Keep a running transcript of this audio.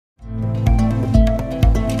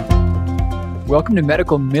Welcome to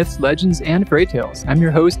Medical Myths, Legends, and Fairy Tales. I'm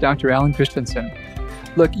your host, Dr. Alan Christianson.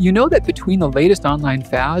 Look, you know that between the latest online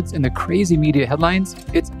fads and the crazy media headlines,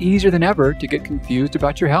 it's easier than ever to get confused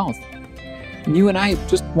about your health. And you and I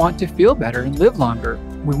just want to feel better and live longer.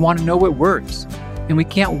 We want to know what works. And we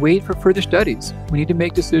can't wait for further studies. We need to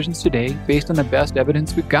make decisions today based on the best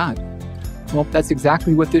evidence we've got. Well, that's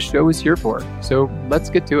exactly what this show is here for. So let's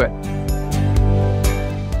get to it.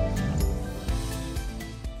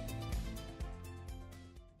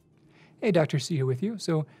 Hey, Dr. C here with you.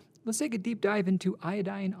 So let's take a deep dive into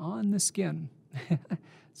iodine on the skin.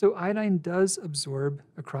 So iodine does absorb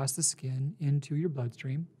across the skin into your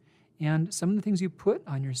bloodstream, and some of the things you put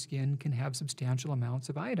on your skin can have substantial amounts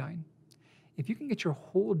of iodine. If you can get your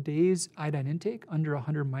whole day's iodine intake under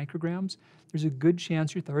 100 micrograms, there's a good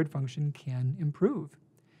chance your thyroid function can improve.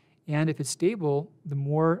 And if it's stable, the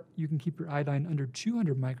more you can keep your iodine under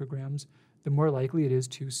 200 micrograms, the more likely it is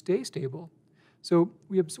to stay stable. So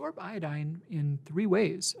we absorb iodine in three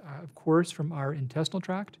ways. Of course, from our intestinal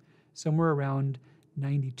tract, somewhere around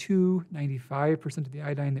 95% of the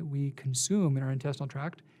iodine that we consume in our intestinal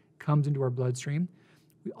tract comes into our bloodstream.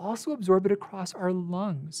 We also absorb it across our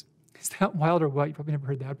lungs. Is that wild or what? You've probably never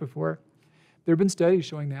heard that before. There have been studies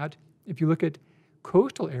showing that if you look at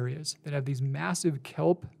coastal areas that have these massive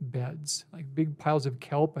kelp beds, like big piles of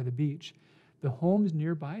kelp by the beach, the homes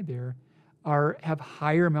nearby there have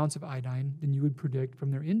higher amounts of iodine than you would predict from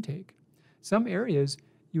their intake. Some areas,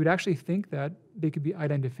 you would actually think that they could be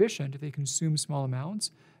iodine deficient if they consume small amounts,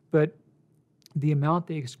 but the amount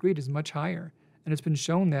they excrete is much higher. And it's been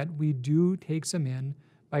shown that we do take some in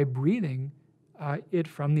by breathing it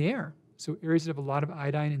from the air. So areas that have a lot of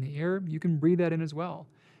iodine in the air, you can breathe that in as well.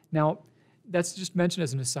 Now, that's just mentioned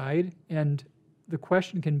as an aside, and the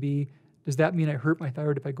question can be, does that mean I hurt my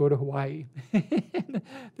thyroid if I go to Hawaii?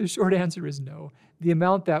 The short answer is no. The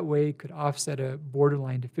amount that way could offset a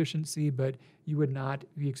borderline deficiency, but you would not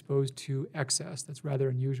be exposed to excess. That's rather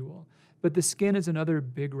unusual. But the skin is another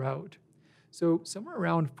big route. So somewhere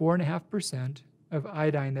around 4.5% of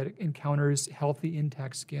iodine that encounters healthy,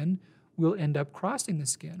 intact skin will end up crossing the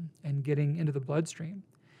skin and getting into the bloodstream.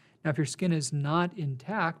 Now, if your skin is not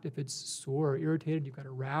intact, if it's sore or irritated, you've got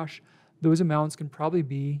a rash, those amounts can probably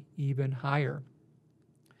be even higher.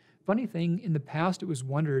 Funny thing, in the past it was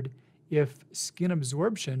wondered if skin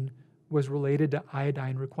absorption was related to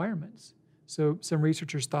iodine requirements. So some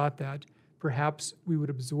researchers thought that perhaps we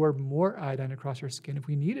would absorb more iodine across our skin if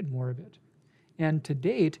we needed more of it. And to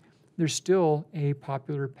date, there's still a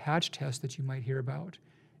popular patch test that you might hear about.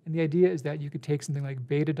 And the idea is that you could take something like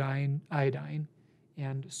betadine iodine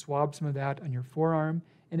and swab some of that on your forearm,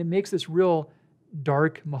 and it makes this real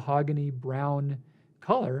dark mahogany brown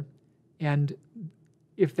color. And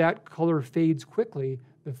if that color fades quickly,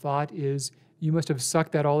 the thought is you must have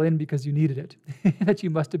sucked that all in because you needed it, that you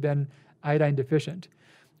must have been iodine deficient.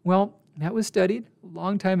 Well, that was studied a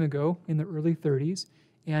long time ago in the early 30s,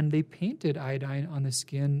 and they painted iodine on the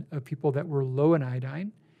skin of people that were low in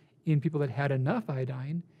iodine, in people that had enough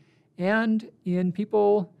iodine, and in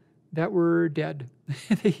people that were dead.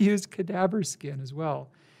 They used cadaver skin as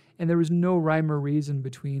well. And there was no rhyme or reason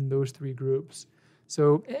between those three groups.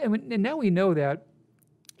 So, and now we know that,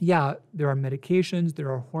 yeah, there are medications,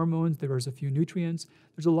 there are hormones, there's a few nutrients.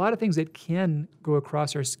 There's a lot of things that can go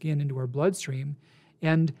across our skin into our bloodstream.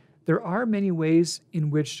 And there are many ways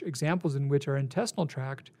examples in which our intestinal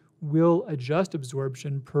tract will adjust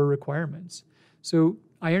absorption per requirements. So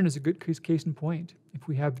iron is a good case in point. If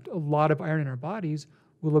we have a lot of iron in our bodies,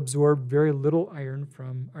 we'll absorb very little iron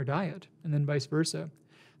from our diet, and then vice versa.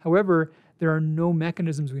 However, there are no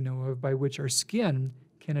mechanisms we know of by which our skin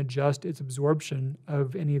can adjust its absorption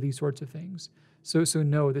of any of these sorts of things. So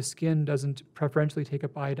no, the skin doesn't preferentially take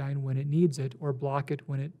up iodine when it needs it or block it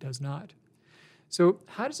when it does not. So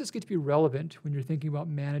how does this get to be relevant when you're thinking about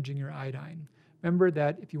managing your iodine? Remember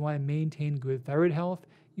that if you want to maintain good thyroid health,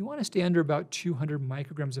 you want to stay under about 200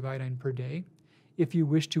 micrograms of iodine per day. If you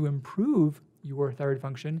wish to improve your thyroid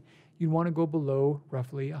function, you'd want to go below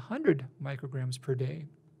roughly 100 micrograms per day.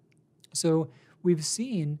 So we've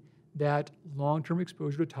seen that long-term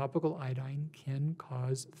exposure to topical iodine can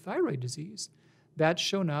cause thyroid disease. That's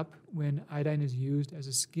shown up when iodine is used as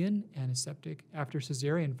a skin antiseptic after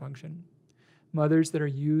cesarean function. Mothers that are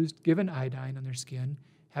given iodine on their skin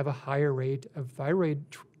have a higher rate of thyroid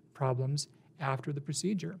problems after the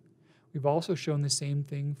procedure. We've also shown the same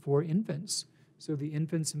thing for infants. So the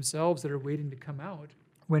infants themselves that are waiting to come out,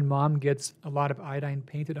 when mom gets a lot of iodine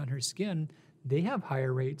painted on her skin, they have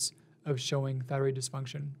higher rates of showing thyroid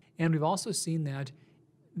dysfunction. And we've also seen that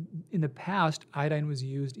in the past, iodine was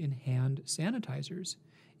used in hand sanitizers.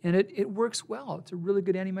 And it works well. It's a really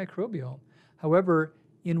good antimicrobial. However,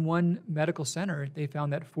 in one medical center, they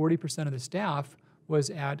found that 40% of the staff was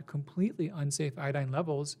at completely unsafe iodine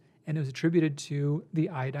levels, and it was attributed to the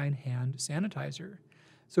iodine hand sanitizer.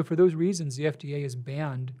 So for those reasons, the FDA has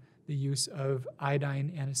banned the use of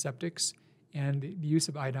iodine antiseptics and the use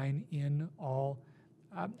of iodine in all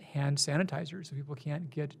hand sanitizers, so people can't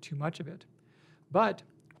get too much of it. But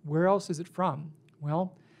where else is it from?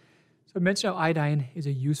 Well, so I mentioned how iodine is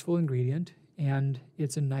a useful ingredient, and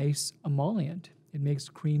it's a nice emollient. It makes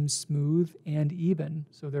creams smooth and even,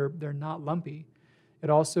 so they're not lumpy.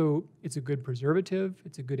 It's a good preservative,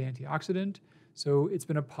 it's a good antioxidant, so it's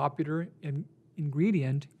been a popular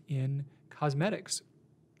ingredient in cosmetics.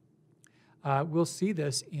 We'll see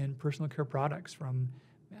this in personal care products, from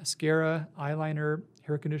mascara, eyeliner,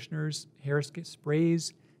 hair conditioners, hair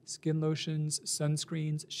sprays, skin lotions,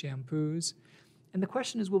 sunscreens, shampoos. And the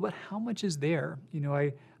question is, well, but how much is there?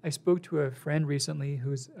 I spoke to a friend recently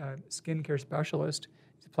who's a skincare specialist,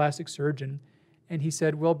 he's a plastic surgeon, and he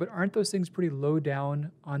said, well, but aren't those things pretty low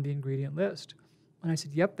down on the ingredient list? And I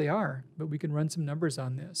said, yep, they are, but we can run some numbers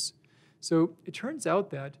on this. So it turns out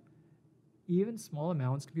that even small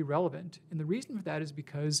amounts can be relevant. And the reason for that is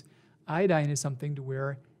because iodine is something to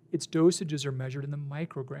where its dosages are measured in the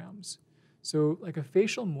micrograms. So like a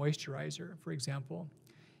facial moisturizer, for example,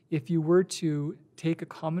 if you were to take a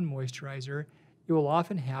common moisturizer, it will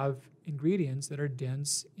often have ingredients that are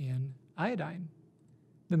dense in iodine.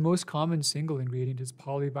 The most common single ingredient is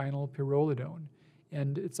polyvinyl pyrrolidone,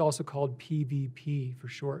 and it's also called PVP for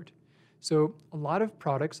short. So a lot of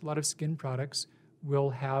skin products will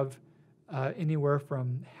have anywhere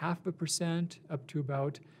from 0.5% up to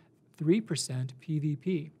about 3%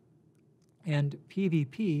 PVP. And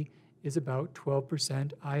PVP is about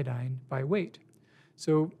 12% iodine by weight.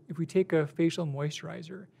 So if we take a facial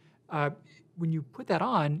moisturizer, when you put that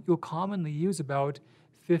on, you'll commonly use about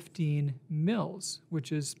 15 mils,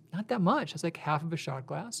 which is not that much. That's like half of a shot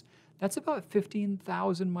glass. That's about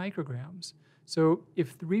 15,000 micrograms. So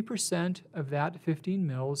if 3% of that 15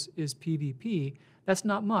 mils is PVP, that's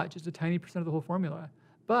not much. It's a tiny percent of the whole formula.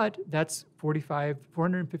 But that's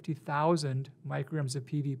 450,000 micrograms of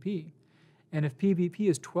PVP. And if PVP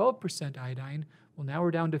is 12% iodine, well, now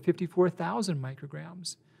we're down to 54,000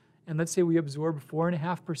 micrograms. And let's say we absorb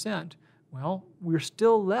 4.5%. Well, we're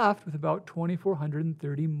still left with about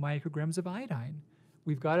 2,430 micrograms of iodine.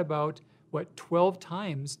 We've got about, 12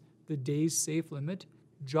 times the day's safe limit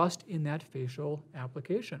just in that facial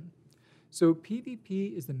application. So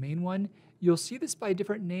PVP is the main one. You'll see this by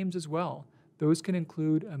different names as well. Those can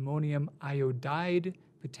include ammonium iodide,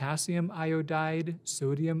 potassium iodide,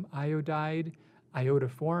 sodium iodide,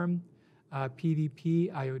 iodoform,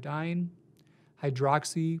 PVP iodine,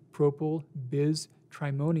 hydroxypropyl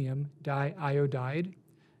bis-trimonium diiodide,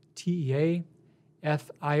 TEA,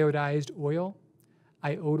 F-iodized oil,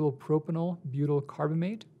 iodal propanol butyl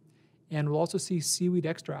carbamate, and we'll also see seaweed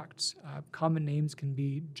extracts. Common names can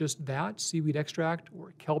be just that, seaweed extract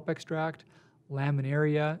or kelp extract,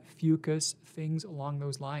 laminaria, fucus, things along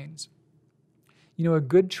those lines. A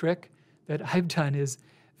good trick that I've done is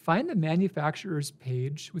find the manufacturer's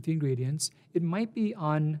page with the ingredients. It might be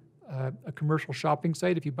on a commercial shopping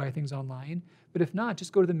site if you buy things online, but if not,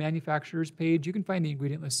 just go to the manufacturer's page. You can find the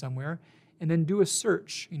ingredient list somewhere, and then do a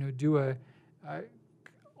search. Do a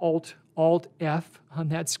Alt F on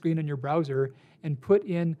that screen on your browser and put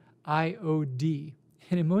in IOD.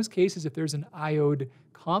 And in most cases, if there's an iode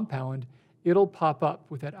compound, it'll pop up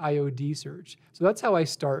with that IOD search. So that's how I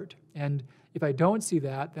start. And if I don't see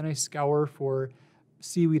that, then I scour for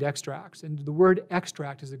seaweed extracts. And the word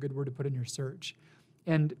extract is a good word to put in your search.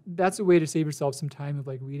 And that's a way to save yourself some time of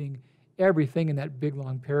reading everything in that big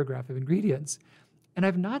long paragraph of ingredients. And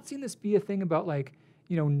I've not seen this be a thing about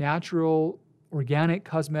natural organic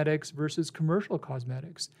cosmetics versus commercial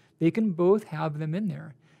cosmetics. They can both have them in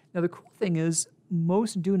there. Now the cool thing is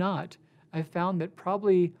most do not. I've found that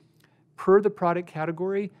probably per the product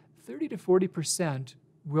category, 30 to 40%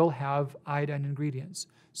 will have iodine ingredients.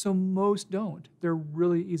 So most don't. They're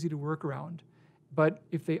really easy to work around. But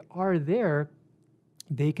if they are there,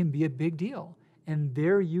 they can be a big deal. And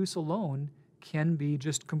their use alone can be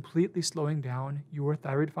just completely slowing down your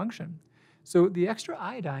thyroid function. So the extra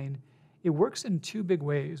iodine, it works in two big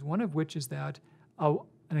ways, one of which is that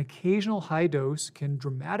an occasional high dose can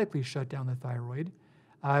dramatically shut down the thyroid.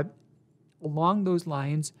 Along those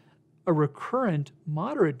lines, a recurrent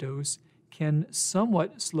moderate dose can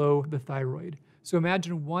somewhat slow the thyroid. So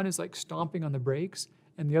imagine one is like stomping on the brakes,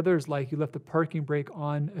 and the other is like you left the parking brake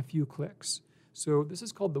on a few clicks. So this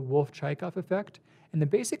is called the Wolff-Chaikoff effect. And the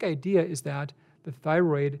basic idea is that the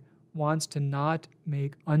thyroid wants to not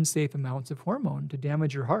make unsafe amounts of hormone to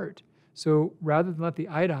damage your heart. So rather than let the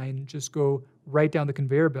iodine just go right down the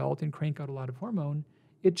conveyor belt and crank out a lot of hormone,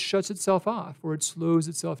 it shuts itself off or it slows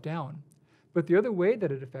itself down. But the other way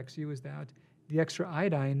that it affects you is that the extra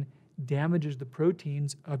iodine damages the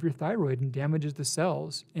proteins of your thyroid and damages the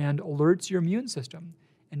cells and alerts your immune system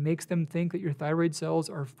and makes them think that your thyroid cells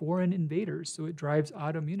are foreign invaders, so it drives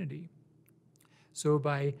autoimmunity. So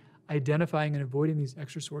by identifying and avoiding these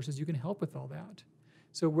extra sources, you can help with all that.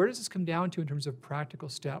 So where does this come down to in terms of practical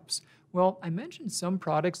steps? Well, I mentioned some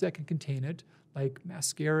products that can contain it, like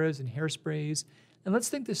mascaras and hairsprays. And let's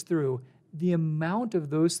think this through. The amount of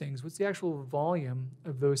those things, what's the actual volume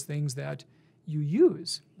of those things that you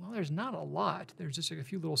use? Well, there's not a lot. There's just like a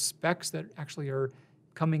few little specks that actually are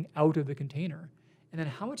coming out of the container. And then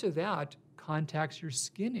how much of that contacts your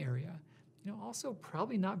skin area? Also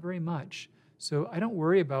probably not very much. So I don't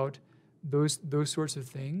worry about those sorts of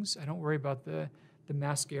things. I don't worry about the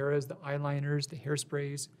mascaras, the eyeliners, the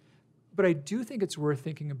hairsprays. But I do think it's worth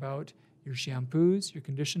thinking about your shampoos, your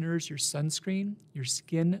conditioners, your sunscreen, your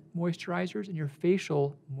skin moisturizers, and your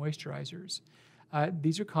facial moisturizers.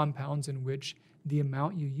 These are compounds in which the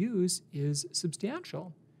amount you use is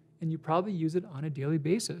substantial, and you probably use it on a daily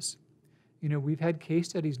basis. We've had case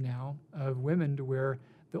studies now of women to where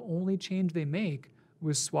the only change they make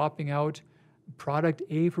was swapping out product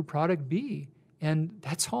A for product B. And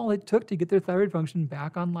that's all it took to get their thyroid function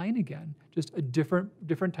back online again, just a different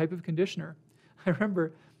type of conditioner. I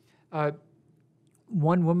remember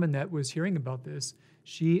one woman that was hearing about this,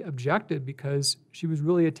 she objected because she was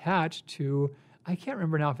really attached to, I can't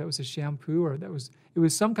remember now if that was a shampoo or it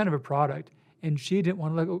was some kind of a product, and she didn't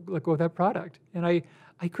want to let go of that product. And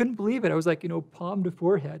I couldn't believe it. I was like, palm to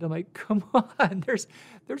forehead. I'm like, come on, there's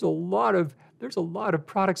a lot of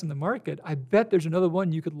products in the market. I bet there's another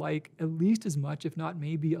one you could like at least as much, if not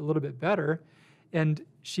maybe a little bit better. And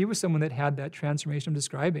she was someone that had that transformation I'm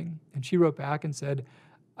describing. And she wrote back and said,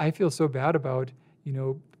 I feel so bad about,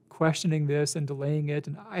 questioning this and delaying it.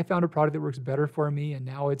 And I found a product that works better for me. And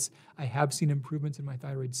now I have seen improvements in my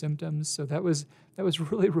thyroid symptoms. So that was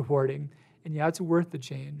really rewarding. And yeah, it's worth the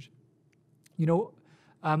change.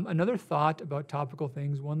 Another thought about topical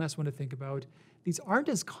things, one last one to think about. These aren't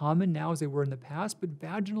as common now as they were in the past, but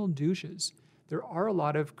vaginal douches. There are a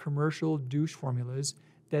lot of commercial douche formulas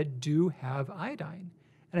that do have iodine.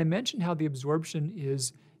 And I mentioned how the absorption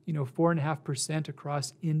is, 4.5%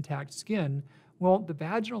 across intact skin. Well, the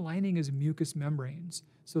vaginal lining is mucous membranes,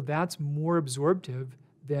 so that's more absorptive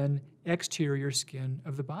than exterior skin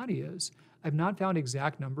of the body is. I've not found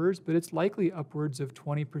exact numbers, but it's likely upwards of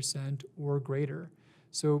 20% or greater.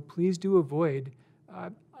 So please do avoid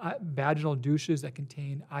vaginal douches that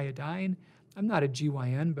contain iodine. I'm not a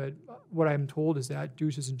GYN, but what I'm told is that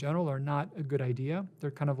douches in general are not a good idea.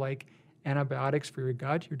 They're kind of like antibiotics for your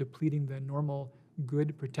gut. You're depleting the normal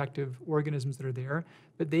good protective organisms that are there,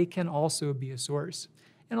 but they can also be a source.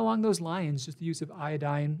 And along those lines, just the use of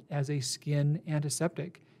iodine as a skin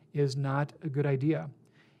antiseptic is not a good idea.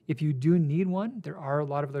 If you do need one, there are a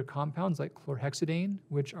lot of other compounds like chlorhexidine,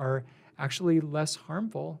 which are actually less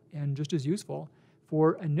harmful and just as useful.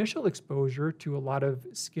 For initial exposure to a lot of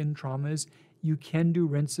skin traumas, you can do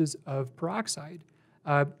rinses of peroxide.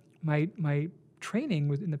 My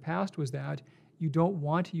training in the past was that you don't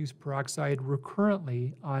want to use peroxide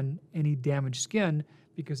recurrently on any damaged skin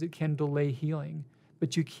because it can delay healing.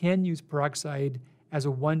 But you can use peroxide as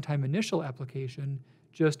a one-time initial application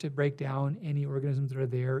just to break down any organisms that are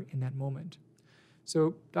there in that moment.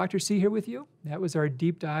 So Dr. C here with you. That was our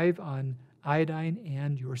deep dive on iodine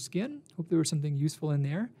and your skin. Hope there was something useful in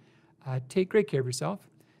there. Take great care of yourself.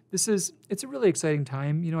 It's a really exciting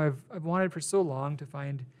time. I've wanted for so long to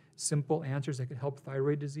find simple answers that could help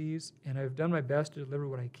thyroid disease, and I've done my best to deliver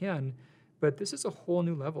what I can, but this is a whole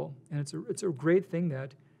new level, and it's a great thing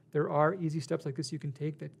that there are easy steps like this you can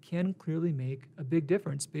take that can clearly make a big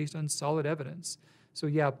difference based on solid evidence. So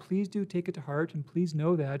yeah, please do take it to heart, and please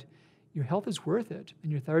know that your health is worth it,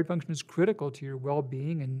 and your thyroid function is critical to your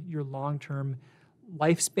well-being and your long-term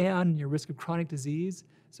lifespan, your risk of chronic disease.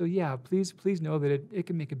 So yeah, please know that it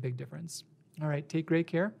can make a big difference. All right, take great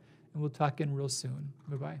care, and we'll talk again real soon.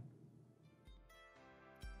 Bye-bye.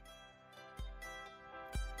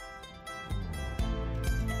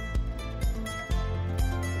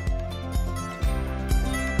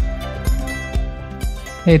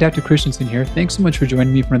 Hey, Dr. Christianson here. Thanks so much for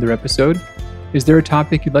joining me for another episode. Is there a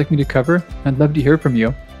topic you'd like me to cover? I'd love to hear from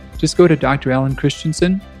you. Just go to Dr. Alan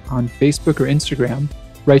Christianson on Facebook or Instagram,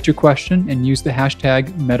 write your question, and use the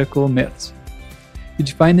hashtag #MedicalMyths. Did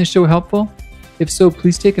you find this show helpful? If so,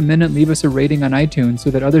 please take a minute and leave us a rating on iTunes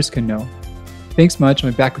so that others can know. Thanks much,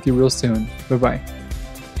 and I'll be back with you real soon. Bye-bye.